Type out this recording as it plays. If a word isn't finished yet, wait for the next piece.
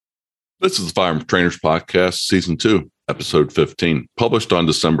This is the Firearms Trainers Podcast, Season 2, Episode 15, published on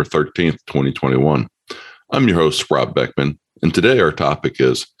December 13th, 2021. I'm your host, Rob Beckman, and today our topic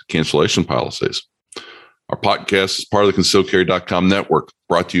is cancellation policies. Our podcast is part of the ConcealCarry.com network,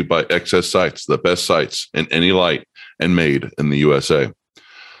 brought to you by XS Sights, the best sights in any light and made in the USA.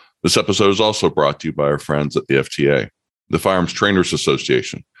 This episode is also brought to you by our friends at the FTA, the Firearms Trainers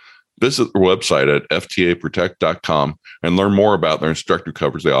Association. Visit their website at ftaprotect.com and learn more about their instructor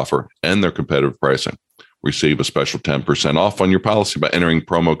coverage they offer and their competitive pricing. Receive a special 10% off on your policy by entering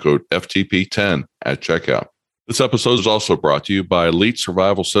promo code FTP10 at checkout. This episode is also brought to you by Elite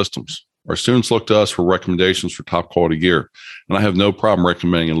Survival Systems. Our students look to us for recommendations for top quality gear, and I have no problem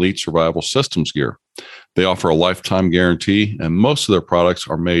recommending Elite Survival Systems gear. They offer a lifetime guarantee, and most of their products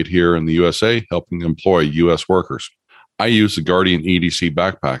are made here in the USA, helping employ U.S. workers. I use the Guardian EDC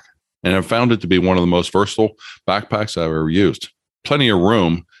backpack, and I've found it to be one of the most versatile backpacks I've ever used. Plenty of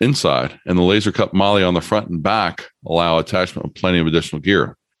room inside, and the laser cut MOLLE on the front and back allow attachment of plenty of additional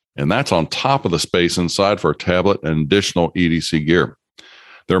gear. And that's on top of the space inside for a tablet and additional EDC gear.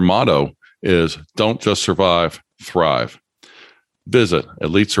 Their motto is, don't just survive, thrive. Visit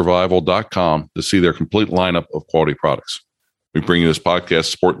elitesurvival.com to see their complete lineup of quality products. We bring you this podcast to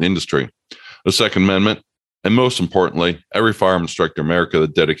support the industry, the Second Amendment, and most importantly, every firearm instructor in America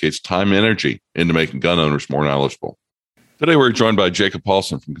that dedicates time and energy into making gun owners more knowledgeable. Today, we're joined by Jacob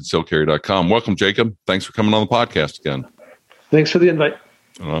Paulson from ConcealCarry.com. Welcome, Jacob. Thanks for coming on the podcast again. Thanks for the invite.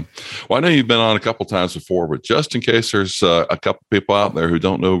 Well, I know you've been on a couple times before, but just in case there's a couple people out there who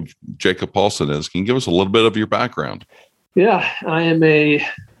don't know who Jacob Paulson is, can you give us a little bit of your background? Yeah, I am a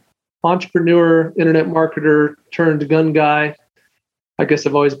entrepreneur, internet marketer turned gun guy. I guess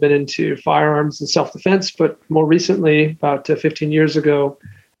I've always been into firearms and self-defense, but more recently, about 15 years ago,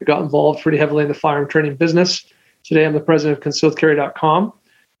 I got involved pretty heavily in the firearm training business. Today, I'm the president of ConcealCarry.com,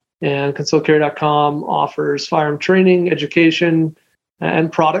 and ConcealCarry.com offers firearm training, education,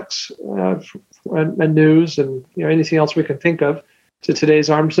 and products, and news, and anything else we can think of to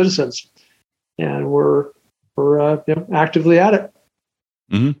today's armed citizens. And we're actively at it.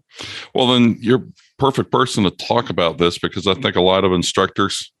 Mm-hmm. Well, then you're perfect person to talk about this, because I think a lot of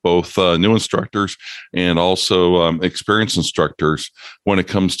instructors, both new instructors and also experienced instructors, when it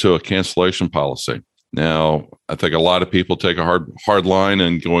comes to a cancellation policy. Now, I think a lot of people take a hard line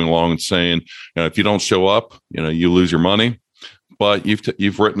and going along and saying, if you don't show up, you lose your money. But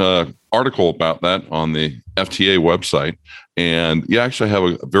you've written an article about that on the FTA website, and you actually have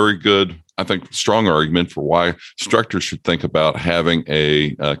a very good, I think, strong argument for why instructors should think about having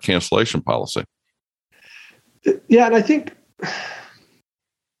a cancellation policy. Yeah, and I think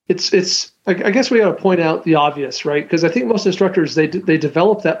it's. I guess we got to point out the obvious, right? Because I think most instructors they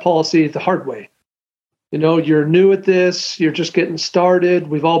develop that policy the hard way. You're new at this. You're just getting started.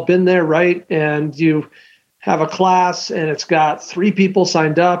 We've all been there, right? And you have a class and it's got 3 people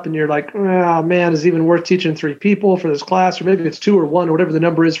signed up, and you're like, oh man, is it even worth teaching 3 people for this class? Or maybe it's 2 or 1 or whatever the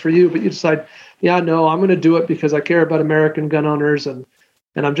number is for you, but you decide, yeah, no, I'm going to do it because I care about American gun owners, and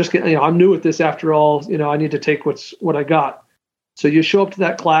I'm just getting, I'm new at this after all, I need to take what I got. So you show up to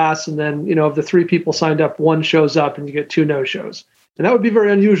that class, and then, of the 3 people signed up, 1 shows up and you get 2 no-shows. And that would be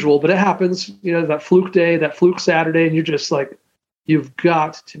very unusual, but it happens, that fluke day, that fluke Saturday, and you're just like, you've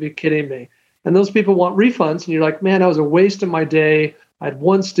got to be kidding me. And those people want refunds, and you're like, man, that was a waste of my day. I had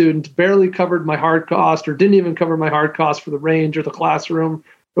 1 student, barely covered my hard cost, or didn't even cover my hard cost for the range or the classroom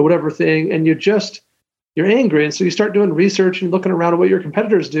or whatever thing. And you're angry. And so you start doing research and looking around at what your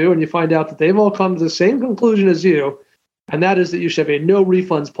competitors do, and you find out that they've all come to the same conclusion as you. And that is that you should have a no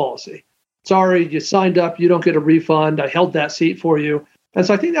refunds policy. Sorry, you signed up, you don't get a refund. I held that seat for you. And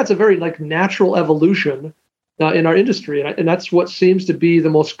so I think that's a very natural evolution in our industry. And that's what seems to be the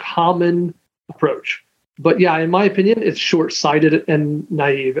most common approach. But yeah, in my opinion, it's short-sighted and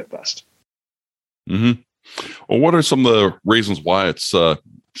naive at best. Mm-hmm. Well, what are some of the reasons why it's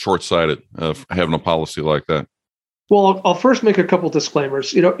short-sighted having a policy like that? Well, I'll first make a couple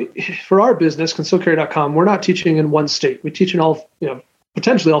disclaimers. For our business, ConcealCarry.com, we're not teaching in 1 state. We teach in all,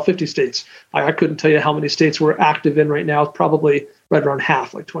 potentially all 50 states. I couldn't tell you how many states we're active in right now. It's probably right around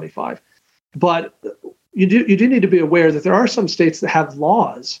half, like 25. But you do need to be aware that there are some states that have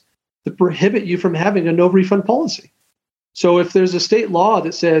laws that prohibit you from having a no refund policy. So if there's a state law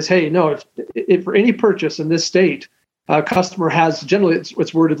that says, hey, no, if for any purchase in this state, a customer has, generally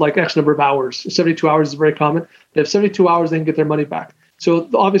it's worded like X number of hours. 72 hours is very common. They have 72 hours, they can get their money back. So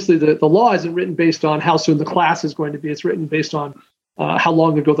obviously the law isn't written based on how soon the class is going to be. It's written based on how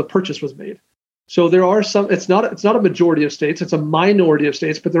long ago the purchase was made. So there are some, it's not a majority of states, it's a minority of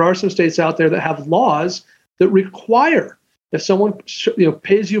states, but there are some states out there that have laws that require if someone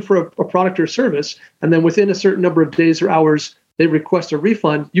pays you for a product or service, and then within a certain number of days or hours they request a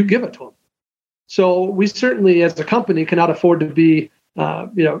refund, you give it to them. So we certainly, as a company, cannot afford to be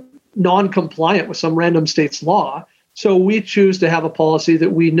non-compliant with some random state's law. So we choose to have a policy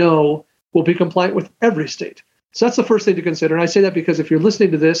that we know will be compliant with every state. So that's the first thing to consider. And I say that because if you're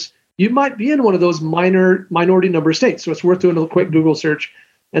listening to this, you might be in one of those minority number states. So it's worth doing a quick Google search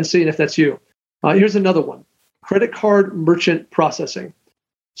and seeing if that's you. Here's another one: credit card merchant processing.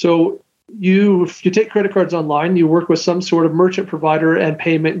 So if you take credit cards online, you work with some sort of merchant provider and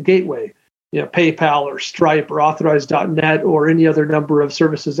payment gateway, PayPal or Stripe or Authorize.net or any other number of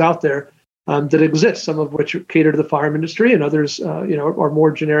services out there that exist, some of which cater to the firearm industry and others are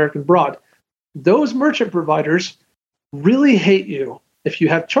more generic and broad. Those merchant providers really hate you if you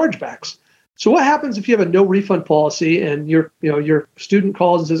have chargebacks. So what happens if you have a no refund policy and your student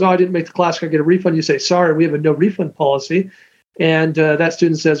calls and says, "Oh, I didn't make the class, can I get a refund?" You say, "Sorry, we have a no refund policy." And that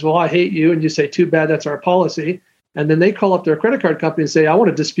student says, "Well, I hate you." And you say, "Too bad, that's our policy." And then they call up their credit card company and say, "I want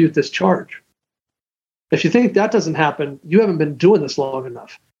to dispute this charge." If you think that doesn't happen, you haven't been doing this long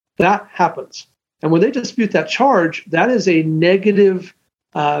enough. That happens. And when they dispute that charge, that is a negative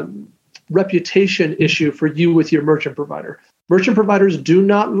reputation issue for you with your merchant provider. Merchant providers do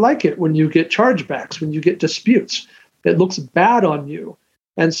not like it when you get chargebacks, when you get disputes. It looks bad on you.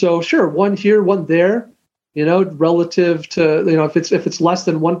 And so, sure, one here, one there, relative to, if it's less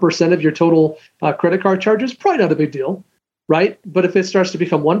than 1% of your total credit card charges, probably not a big deal, right? But if it starts to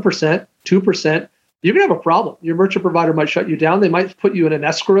become 1%, 2%, you're going to have a problem. Your merchant provider might shut you down. They might put you in an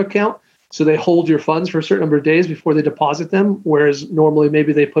escrow account, so they hold your funds for a certain number of days before they deposit them, whereas normally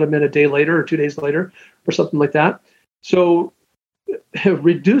maybe they put them in a day later or 2 days later or something like that. So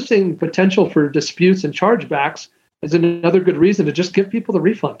reducing potential for disputes and chargebacks is another good reason to just give people the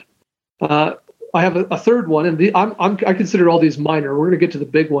refund. I have a third one, and I consider all these minor. We're going to get to the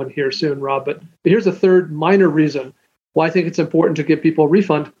big one here soon, Rob, but here's a third minor reason why I think it's important to give people a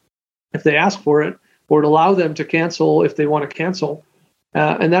refund if they ask for it, or to allow them to cancel if they want to cancel.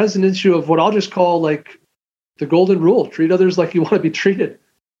 And that is an issue of what I'll just call like the golden rule: treat others like you want to be treated.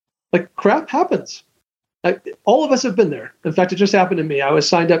 Like, crap happens. All of us have been there. In fact, it just happened to me. I was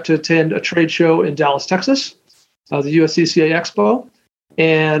signed up to attend a trade show in Dallas, Texas, the USCCA Expo,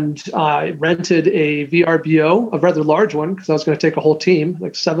 and I rented a VRBO, a rather large one, because I was going to take a whole team,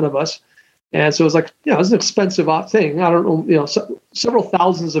 like 7 of us. And so it was like, it was an expensive thing. I don't know, several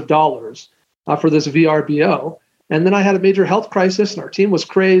thousands of dollars for this VRBO. And then I had a major health crisis, and our team was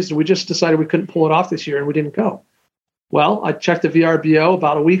crazed, and we just decided we couldn't pull it off this year, and we didn't go. Well, I checked the VRBO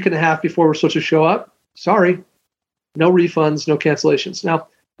about a week and a half before we're supposed to show up. Sorry, no refunds, no cancellations. Now,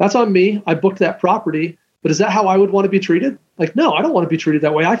 that's on me. I booked that property, but is that how I would want to be treated? Like, no, I don't want to be treated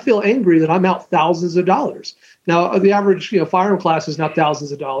that way. I feel angry that I'm out thousands of dollars. Now, the average firearm class is not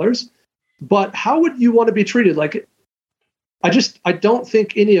thousands of dollars, but how would you want to be treated? Like, I don't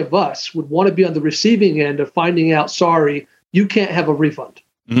think any of us would want to be on the receiving end of finding out, sorry, you can't have a refund.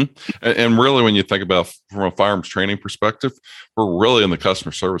 Mm-hmm. And really, when you think about from a firearms training perspective, we're really in the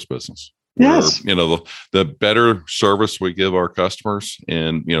customer service business. Yes. The better service we give our customers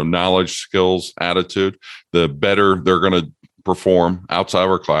and, knowledge, skills, attitude, the better they're going to perform outside of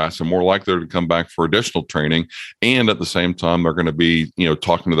our class and more likely to come back for additional training. And at the same time, they're going to be,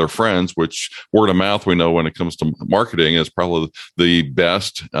 talking to their friends, which word of mouth, we know when it comes to marketing is probably the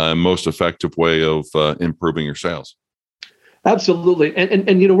best, most effective way of improving your sales. Absolutely.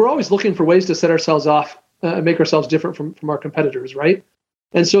 And we're always looking for ways to set ourselves off and make ourselves different from our competitors, right?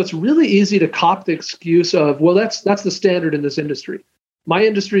 And so it's really easy to cop the excuse of, well, that's the standard in this industry. My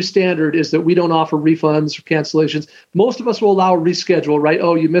industry standard is that we don't offer refunds or cancellations. Most of us will allow a reschedule, right?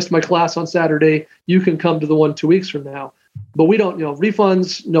 Oh, you missed my class on Saturday. You can come to the one 2 weeks from now. But we don't,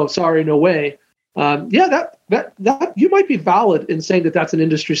 refunds. No, sorry, no way. That you might be valid in saying that that's an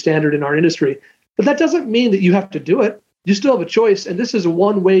industry standard in our industry, but that doesn't mean that you have to do it. You still have a choice, and this is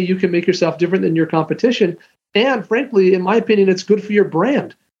one way you can make yourself different than your competition. And frankly, in my opinion, it's good for your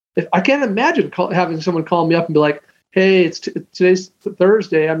brand. If I can't imagine having someone call me up and be like, "Hey, today's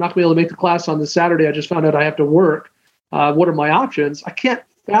Thursday. I'm not going to be able to make the class on this Saturday. I just found out I have to work. What are my options?" I can't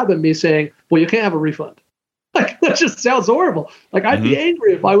fathom me saying, "Well, you can't have a refund." Like, that just sounds horrible. Like, I'd be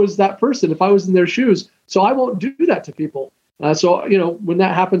angry if I was that person, if I was in their shoes. So I won't do that to people. So when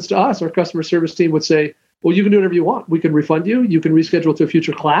that happens to us, our customer service team would say, "Well, you can do whatever you want. We can refund you. You can reschedule to a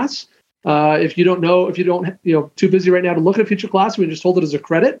future class. If you don't, too busy right now to look at a future class, we can just hold it as a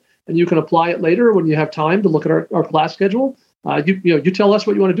credit, and you can apply it later when you have time to look at our class schedule. You tell us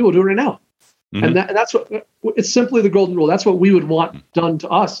what you want to do. We'll do it right now." Mm-hmm. And that's what it's simply the golden rule. That's what we would want done to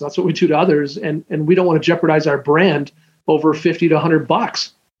us. That's what we do to others, and we don't want to jeopardize our brand over 50 to $100.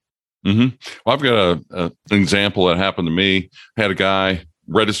 Mm-hmm. Well, I've got an example that happened to me. I had a guy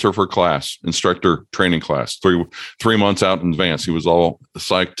register for a class, instructor training class, three months out in advance. He was all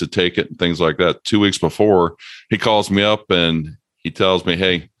psyched to take it and things like that. 2 weeks before, he calls me up and he tells me,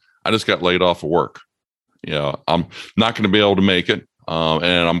 "Hey, I just got laid off of work. I'm not going to be able to make it.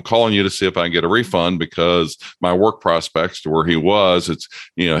 And I'm calling you to see if I can get a refund because my work prospects to where he was,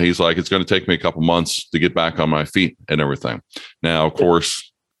 he's like, it's going to take me a couple months to get back on my feet and everything." Now, of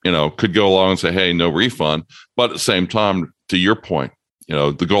course, could go along and say, "Hey, no refund." But at the same time, to your point,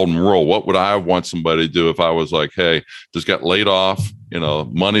 the golden rule, what would I want somebody to do if I was like, "Hey, just got laid off,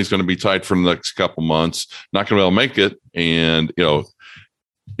 money's going to be tight for the next couple months, not going to be able to make it." And,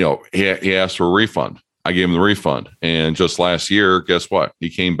 he asked for a refund. I gave him the refund. And just last year, guess what? He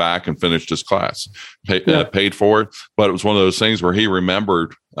came back and finished his class, paid for it. But it was one of those things where he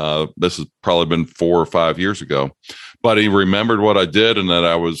remembered, this has probably been 4 or 5 years ago, but he remembered what I did and that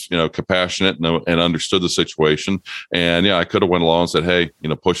I was, compassionate and understood the situation. And I could have went along and said, "Hey,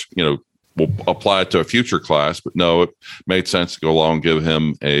 we'll apply it to a future class." But no, it made sense to go along and give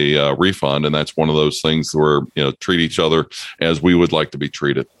him a refund. And that's one of those things where, treat each other as we would like to be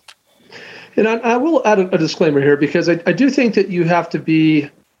treated. And I will add a disclaimer here because I do think that you have to be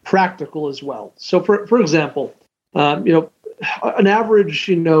practical as well. So, for example, an average,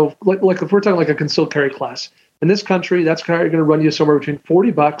 like if we're talking like a concealed carry class in this country, that's going to run you somewhere between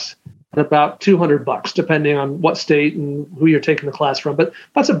 $40 and about $200, depending on what state and who you're taking the class from. But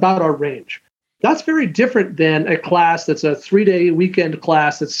that's about our range. That's very different than a class that's a 3-day weekend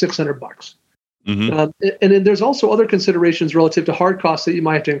class that's $600. Mm-hmm. And then there's also other considerations relative to hard costs that you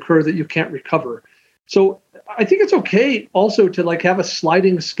might have to incur that you can't recover. So I think it's okay also to have a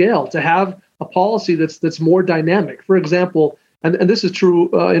sliding scale, to have a policy that's more dynamic. For example, and this is true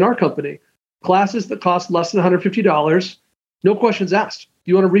in our company, classes that cost less than $150, no questions asked.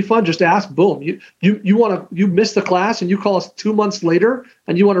 You want a refund? Just ask. Boom. You missed the class and you call us 2 months later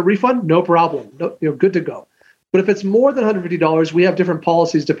and you want a refund? No problem. No, good to go. But if it's more than $150, we have different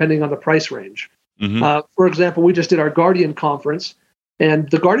policies depending on the price range. Mm-hmm. For example, we just did our Guardian conference,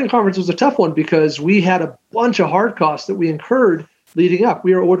 and the Guardian conference was a tough one because we had a bunch of hard costs that we incurred leading up.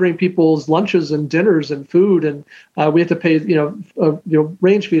 We were ordering people's lunches and dinners and food, and we had to pay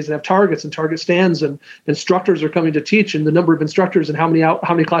range fees and have targets and target stands, and instructors are coming to teach, and the number of instructors and how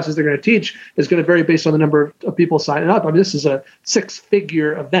many classes they're going to teach is going to vary based on the number of people signing up. I mean, this is a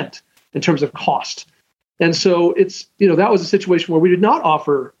 6-figure event in terms of cost. And so it's, that was a situation where we did not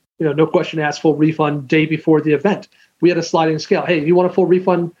offer, no question asked, full refund day before the event. We had a sliding scale. Hey, you want a full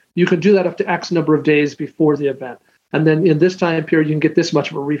refund? You can do that up to X number of days before the event. And then in this time period, you can get this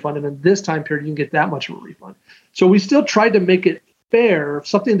much of a refund. And in this time period, you can get that much of a refund. So we still tried to make it fair,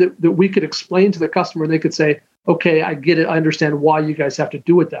 something that we could explain to the customer and they could say, "Okay, I get it. I understand why you guys have to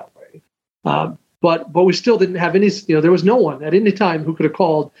do it that way." But we still didn't have any, there was no one at any time who could have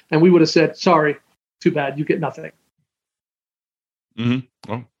called and we would have said, "Sorry, too bad, you get nothing." Mm-hmm.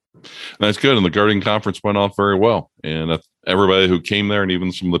 Well, that's good. And the Guardian conference went off very well. And everybody who came there, and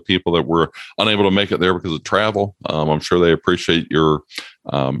even some of the people that were unable to make it there because of travel, I'm sure they appreciate your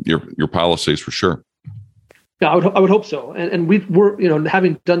policies for sure. Yeah, I would hope so. And we're,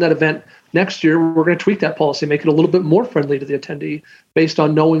 having done that event next year, we're going to tweak that policy, make it a little bit more friendly to the attendee based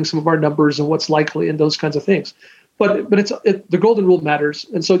on knowing some of our numbers and what's likely and those kinds of things. But the golden rule matters.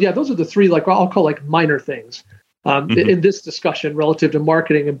 And so, those are the three, I'll call minor things in this discussion relative to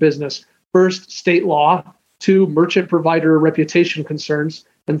marketing and business. First, state law. 2, merchant provider reputation concerns.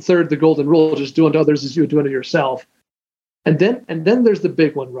 And 3rd, the golden rule, just do unto others as you would do unto yourself. And then there's the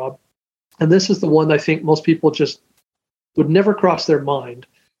big one, Rob. And this is the one I think most people just would never cross their mind,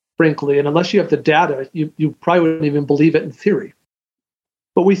 frankly. And unless you have the data, you probably wouldn't even believe it in theory.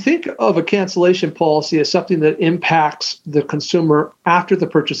 But we think of a cancellation policy as something that impacts the consumer after the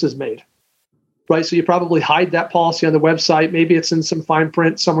purchase is made, right? So you probably hide that policy on the website. Maybe it's in some fine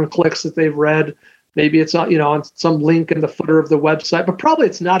print. Someone clicks that they've read. Maybe it's not, on some link in the footer of the website. But probably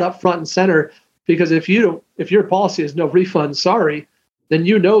it's not up front and center because if your policy is no refund, sorry, then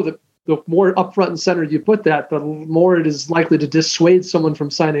that the more up front and center you put that, the more it is likely to dissuade someone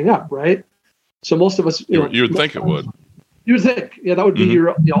from signing up, right? So most of us, you would think it would. You would think, that would be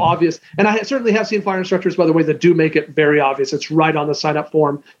your obvious. And I certainly have seen fire instructors, by the way, that do make it very obvious. It's right on the sign-up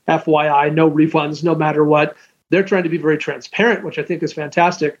form, FYI, no refunds, no matter what. They're trying to be very transparent, which I think is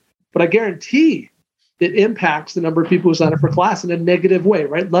fantastic. But I guarantee it impacts the number of people who sign up for class in a negative way,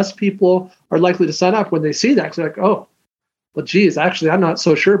 right? Less people are likely to sign up when they see that. Because they're like, oh, well, geez, actually, I'm not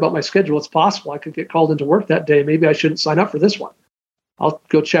so sure about my schedule. It's possible I could get called into work that day. Maybe I shouldn't sign up for this one. I'll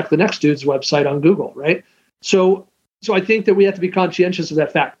go check the next dude's website on Google, right? So So I think that we have to be conscientious of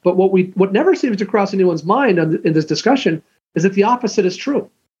that fact. But what never seems to cross anyone's mind in this discussion is that the opposite is true.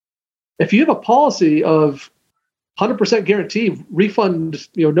 If you have a policy of 100% guarantee, refund,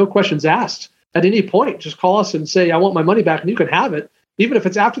 no questions asked at any point, just call us and say, I want my money back, and you can have it, even if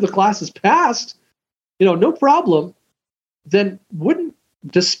it's after the class is passed, no problem, then wouldn't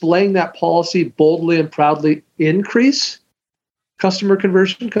displaying that policy boldly and proudly increase customer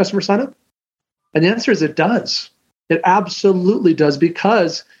conversion, customer sign-up? And the answer is it does. It absolutely does,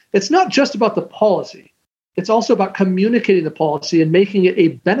 because it's not just about the policy. It's also about communicating the policy and making it a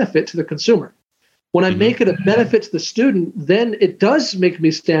benefit to the consumer. When I make it a benefit to the student, then it does make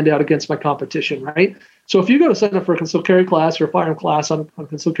me stand out against my competition, right? So if you go to sign up for a concealed carry class or a firearm class on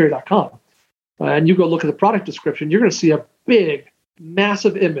concealedcarry.com, and you go look at the product description, you're going to see a big,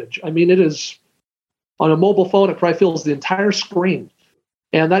 massive image. I mean, it is on a mobile phone, it probably fills the entire screen.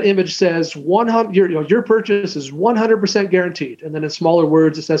 And that image says your purchase is 100% guaranteed. And then in smaller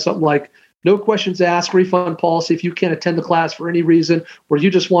words, it says something like, no questions asked, refund policy. If you can't attend the class for any reason, or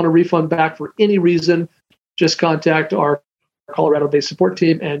you just want a refund back for any reason, just contact our Colorado-based support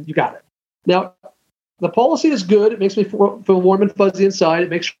team and you got it. Now, the policy is good. It makes me feel warm and fuzzy inside. It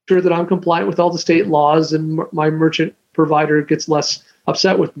makes sure that I'm compliant with all the state laws and my merchant provider gets less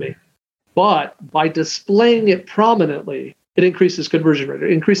upset with me. But by displaying it prominently, it increases conversion rate,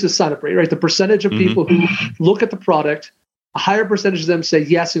 it increases sign-up rate, right? The percentage of people who look at the product, a higher percentage of them say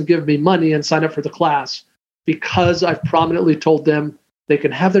yes and give me money and sign up for the class because I've prominently told them they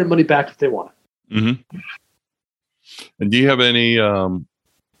can have their money back if they want it. Mm-hmm. And do you have any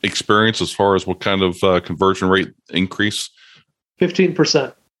experience as far as what kind of conversion rate increase?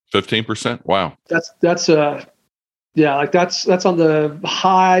 15%. 15%? Wow. That's on the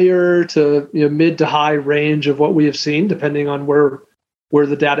higher to mid to high range of what we have seen, depending on where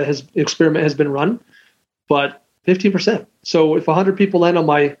the data experiment has been run. But 15%. So if 100 people land on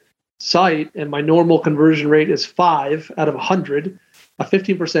my site and my normal conversion rate is 5 out of 100, a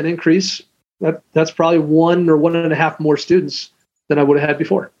 15% increase, that's probably 1 or 1.5 more students than I would have had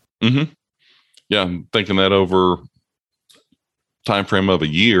before. Mm-hmm. Yeah, I'm thinking that over time frame of a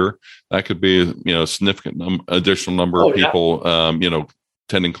year, that could be a significant additional number of people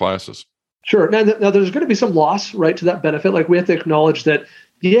attending classes. Sure. Now there's going to be some loss, right, to that benefit. Like we have to acknowledge that,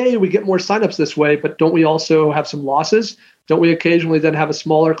 yay, we get more signups this way, but don't we also have some losses? Don't we occasionally then have a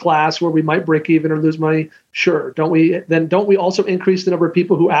smaller class where we might break even or lose money? Sure. Don't we also increase the number of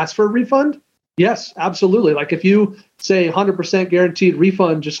people who ask for a refund? Yes, absolutely. Like if you say 100% guaranteed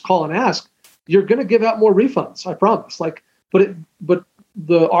refund, just call and ask, you're going to give out more refunds. I promise. But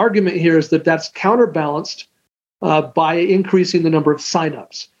the argument here is that that's counterbalanced by increasing the number of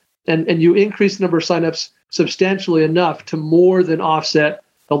signups, and you increase the number of signups substantially enough to more than offset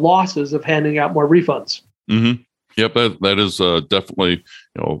the losses of handing out more refunds. Mm-hmm. Yep, that is definitely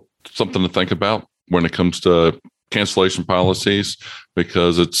something to think about when it comes to cancellation policies,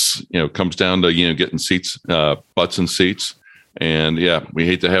 because it's comes down to getting seats, butts in seats. And yeah, we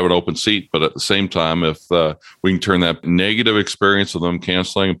hate to have an open seat, but at the same time, if we can turn that negative experience of them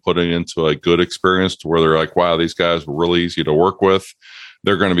canceling and put it into a good experience to where they're like, wow, these guys were really easy to work with,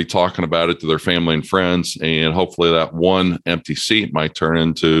 they're going to be talking about it to their family and friends. And hopefully that one empty seat might turn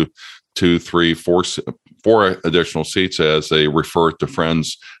into 2, 3, 4 additional seats as they refer it to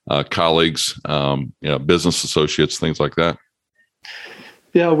friends, colleagues, business associates, things like that.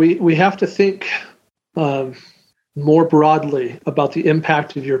 Yeah, we have to think more broadly about the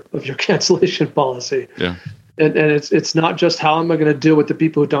impact of your cancellation policy. Yeah. And it's not just how am I going to deal with the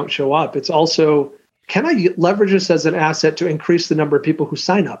people who don't show up. It's also, can I leverage this as an asset to increase the number of people who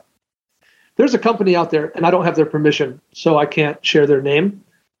sign up? There's a company out there, and I don't have their permission, so I can't share their name.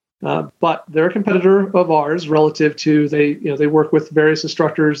 But they're a competitor of ours relative to they work with various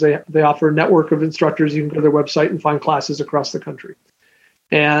instructors. They offer a network of instructors. You can go to their website and find classes across the country.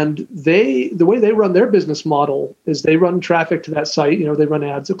 And the way they run their business model is they run traffic to that site, they run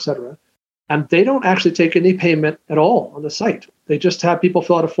ads, et cetera. And they don't actually take any payment at all on the site. They just have people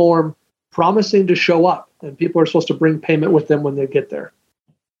fill out a form promising to show up, and people are supposed to bring payment with them when they get there.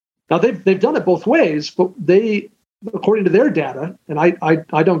 Now they've done it both ways, but they, according to their data, and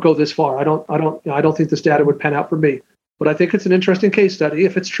I don't go this far. I don't think this data would pan out for me, but I think it's an interesting case study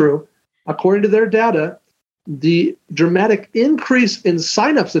if it's true. According to their data, the dramatic increase in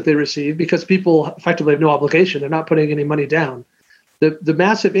signups that they receive, because people effectively have no obligation, they're not putting any money down. The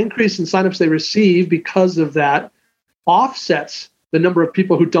massive increase in signups they receive because of that offsets the number of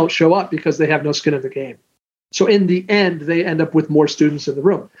people who don't show up because they have no skin in the game. So in the end, they end up with more students in the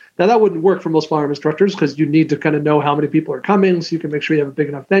room. Now, that wouldn't work for most firearm instructors because you need to kind of know how many people are coming so you can make sure you have a big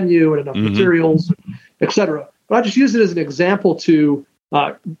enough venue and enough materials, et cetera. But I just use it as an example to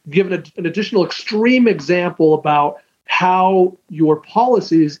give an additional extreme example about how your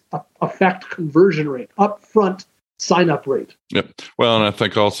policies affect conversion rate, upfront sign-up rate. Yep. Well, and I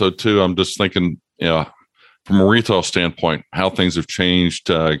think also too, I'm just thinking, from a retail standpoint, how things have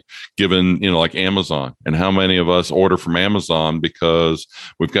changed, given, like Amazon, and how many of us order from Amazon because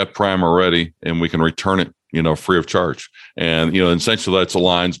we've got Prime already and we can return it, free of charge. And, essentially that's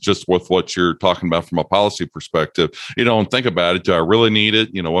aligns just with what you're talking about from a policy perspective. And think about it. Do I really need it?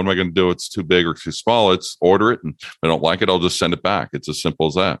 What am I going to do? It's too big or too small. It's order it. And if I don't like it, I'll just send it back. It's as simple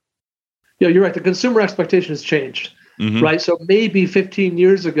as that. Yeah, you're right. The consumer expectation has changed. Mm-hmm. Right. So maybe 15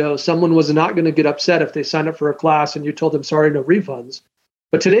 years ago, someone was not going to get upset if they signed up for a class and you told them, sorry, no refunds.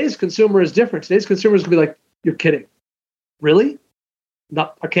 But today's consumer is different. Today's consumer is going to be like, you're kidding. Really?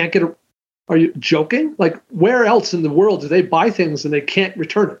 I can't get are you joking? Like, where else in the world do they buy things and they can't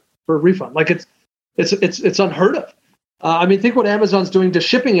return it for a refund? Like it's unheard of. Think what Amazon's doing to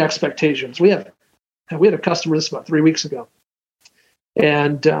shipping expectations. We had a customer this about 3 weeks ago.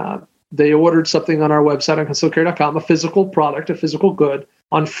 And they ordered something on our website on concealedcarry.com, a physical product, a physical good,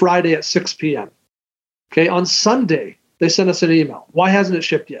 on Friday at 6 p.m. Okay, on Sunday, they sent us an email. Why hasn't it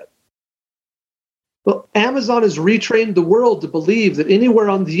shipped yet? Well, Amazon has retrained the world to believe that anywhere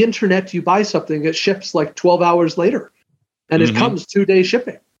on the internet you buy something, it ships like 12 hours later. And it comes 2-day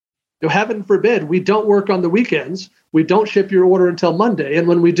shipping. Heaven forbid, we don't work on the weekends. We don't ship your order until Monday. And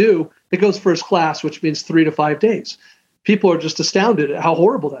when we do, it goes first class, which means 3 to 5 days. People are just astounded at how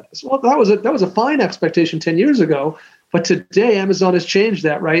horrible that is. Well, that was a fine expectation 10 years ago, but today Amazon has changed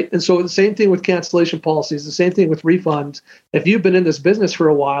that, right? And so the same thing with cancellation policies, the same thing with refunds. If you've been in this business for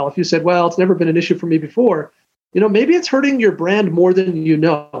a while, if you said, well, it's never been an issue for me before, maybe it's hurting your brand more than you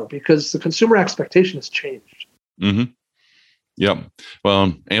know because the consumer expectation has changed. Mm-hmm. Yep.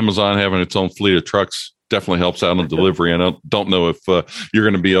 Well, Amazon having its own fleet of trucks definitely helps out on delivery. And I don't know if you're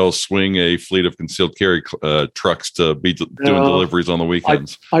going to be able to swing a fleet of concealed carry trucks to be doing deliveries on the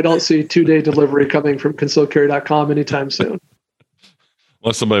weekends. I don't see 2-day delivery coming from concealedcarry.com anytime soon.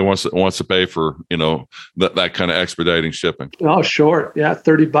 Unless somebody wants to pay for, that kind of expediting shipping. Oh, sure. Yeah.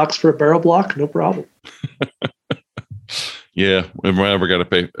 $30 for a barrel block. No problem. Yeah, if I ever got to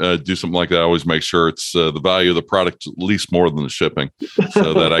pay, do something like that, I always make sure it's the value of the product at least more than the shipping,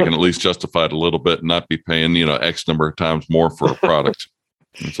 so that I can at least justify it a little bit and not be paying X number of times more for a product.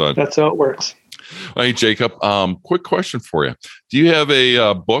 So that's how it works. Hey, Jacob, quick question for you. Do you have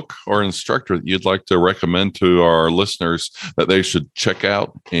a book or instructor that you'd like to recommend to our listeners that they should check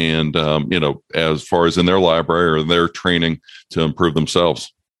out, and as far as in their library or their training to improve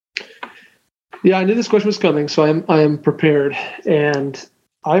themselves? Yeah, I knew this question was coming, so I am prepared. And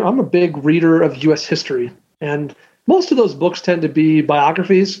I'm a big reader of U.S. history, and most of those books tend to be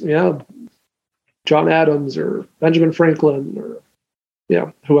biographies. John Adams or Benjamin Franklin or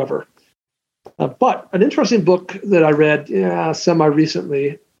whoever. But an interesting book that I read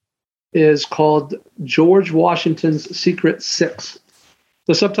semi-recently is called George Washington's Secret Six.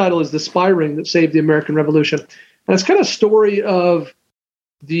 The subtitle is The Spy Ring That Saved the American Revolution. And it's kind of a story of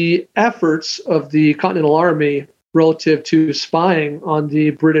the efforts of the Continental Army relative to spying on the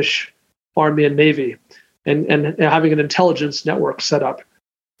British Army and Navy and having an intelligence network set up.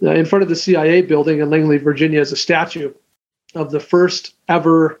 In front of the CIA building in Langley, Virginia, is a statue of the first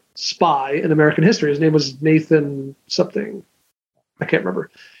ever spy in American history. His name was Nathan something. I can't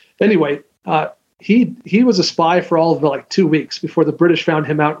remember. Anyway, he was a spy for all of 2 weeks before the British found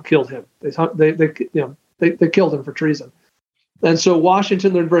him out and killed him. They killed him for treason. And so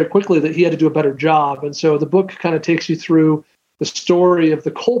Washington learned very quickly that he had to do a better job. And so the book kind of takes you through the story of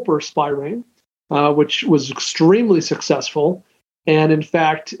the Culper spy ring, which was extremely successful. And in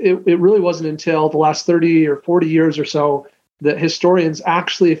fact, it really wasn't until the last 30 or 40 years or so that historians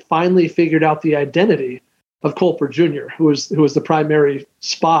actually finally figured out the identity of Culper Jr., who was the primary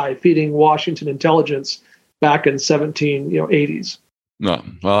spy feeding Washington intelligence back in 1780s. No,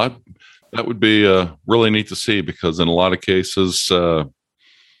 well, that would be really neat to see, because in a lot of cases,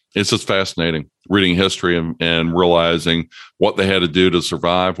 it's just fascinating reading history and realizing what they had to do to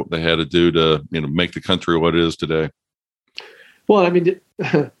survive, what they had to do to make the country what it is today. Well, think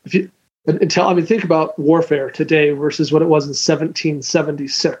about warfare today versus what it was in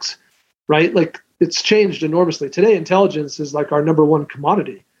 1776, right? Like, it's changed enormously. Today, intelligence is like our number one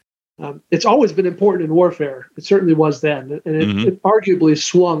commodity. It's always been important in warfare. It certainly was then, and it arguably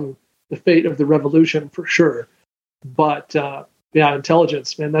swung the fate of the revolution for sure. But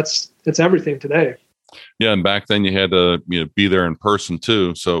intelligence, man, it's everything today. Yeah, and back then you had to be there in person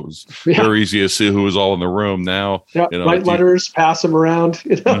too, so it was very easy to see who was all in the room. Now, write letters, pass them around.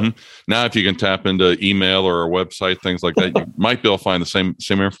 Mm-hmm. Now, if you can tap into email or a website, things like that, you might be able to find the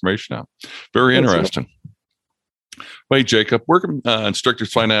same information out. Very interesting. Wait, Jacob, where can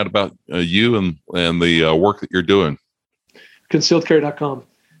instructors find out about you and the work that you're doing? ConcealedCarry.com.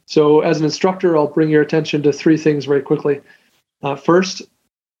 So, as an instructor, I'll bring your attention to three things very quickly. First,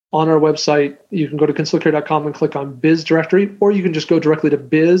 on our website, you can go to concealedcarry.com and click on Biz directory, or you can just go directly to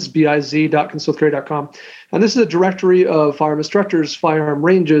biz.concealedcarry.com. And this is a directory of firearm instructors, firearm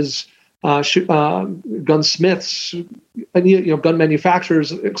ranges, gunsmiths, and, gun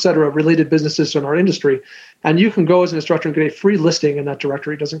manufacturers, et cetera, related businesses in our industry. And you can go as an instructor and get a free listing in that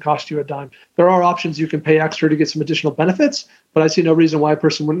directory. It doesn't cost you a dime. There are options you can pay extra to get some additional benefits, but I see no reason why a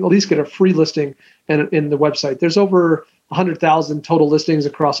person wouldn't at least get a free listing in the website. There's over 100,000 total listings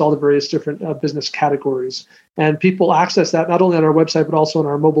across all the various different business categories. And people access that not only on our website, but also on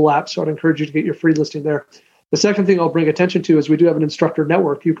our mobile app. So I'd encourage you to get your free listing there. The second thing I'll bring attention to is we do have an instructor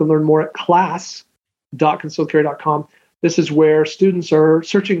network. You can learn more at class.concealedcarry.com. This is where students are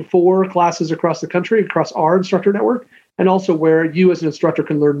searching for classes across the country, across our instructor network, and also where you as an instructor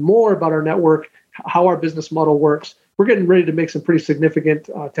can learn more about our network, how our business model works. We're getting ready to make some pretty significant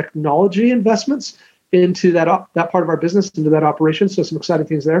technology investments into that part of our business, into that operation. So some exciting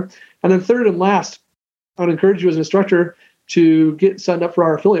things there. And then third and last, I would encourage you as an instructor to get signed up for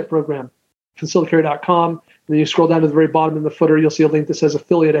our affiliate program, concealedcarry.com. And then you scroll down to the very bottom in the footer, you'll see a link that says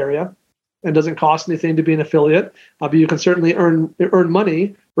affiliate area. It doesn't cost anything to be an affiliate, but you can certainly earn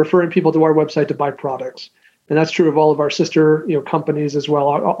money referring people to our website to buy products. And that's true of all of our sister companies as well,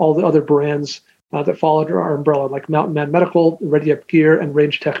 all the other brands that fall under our umbrella, like Mountain Man Medical, Ready Up Gear, and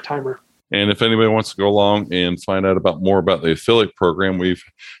Range Tech Timer. And if anybody wants to go along and find out more about the affiliate program, we've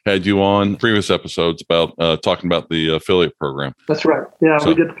had you on previous episodes about talking about the affiliate program. That's right. Yeah, so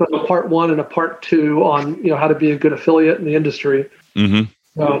we did a part 1 and a part 2 on how to be a good affiliate in the industry.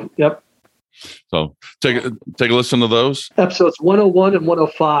 Mm-hmm. Yep. So take a listen to those. Episodes 101 and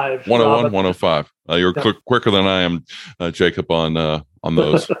 105. 101, 105. You're quicker than I am, Jacob, on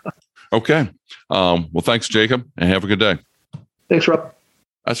those. Okay. Well, thanks, Jacob, and have a good day. Thanks, Rob.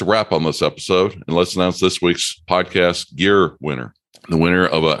 That's a wrap on this episode. And let's announce this week's podcast gear winner. The winner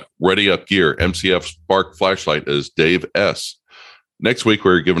of a Ready Up Gear MCF Spark flashlight is Dave S. Next week,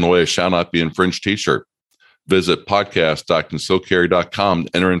 we're giving away a Shall Not Be Infringed t-shirt. Visit podcast.concealedcarry.com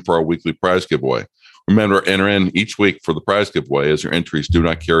to enter in for our weekly prize giveaway. Remember, enter in each week for the prize giveaway, as your entries do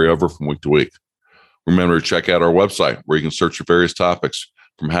not carry over from week to week. Remember to check out our website, where you can search for various topics,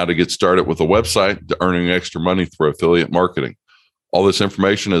 from how to get started with a website to earning extra money through affiliate marketing. All this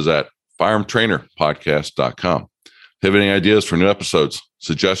information is at firearmtrainerpodcast.com. If you have any ideas for new episodes,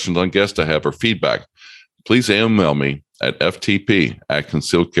 suggestions on guests to have, or feedback, please email me at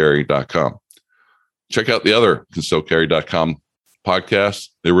ftp@concealedcarry.com. Check out the other concealedcarry.com podcasts,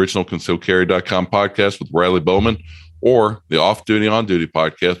 the original concealedcarry.com podcast with Riley Bowman, or the Off Duty On Duty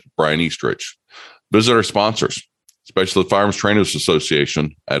podcast with Brian Eastridge. Visit our sponsors, especially the Firearms Trainers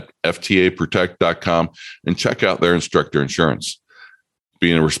Association, at ftaprotect.com, and check out their instructor insurance.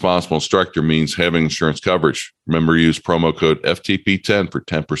 Being a responsible instructor means having insurance coverage. Remember to use promo code FTP10 for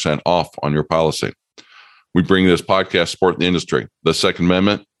 10% off on your policy. We bring this podcast support the industry, the Second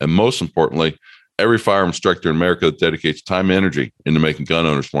Amendment, and most importantly, every firearm instructor in America that dedicates time and energy into making gun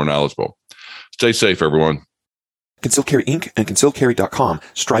owners more knowledgeable. Stay safe, everyone. Concealed Carry Inc. and ConcealedCarry.com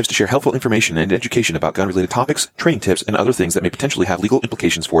strives to share helpful information and education about gun-related topics, training tips, and other things that may potentially have legal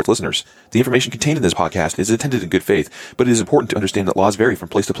implications for its listeners. The information contained in this podcast is intended in good faith, but it is important to understand that laws vary from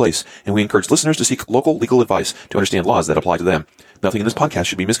place to place, and we encourage listeners to seek local legal advice to understand laws that apply to them. Nothing in this podcast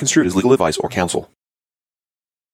should be misconstrued as legal advice or counsel.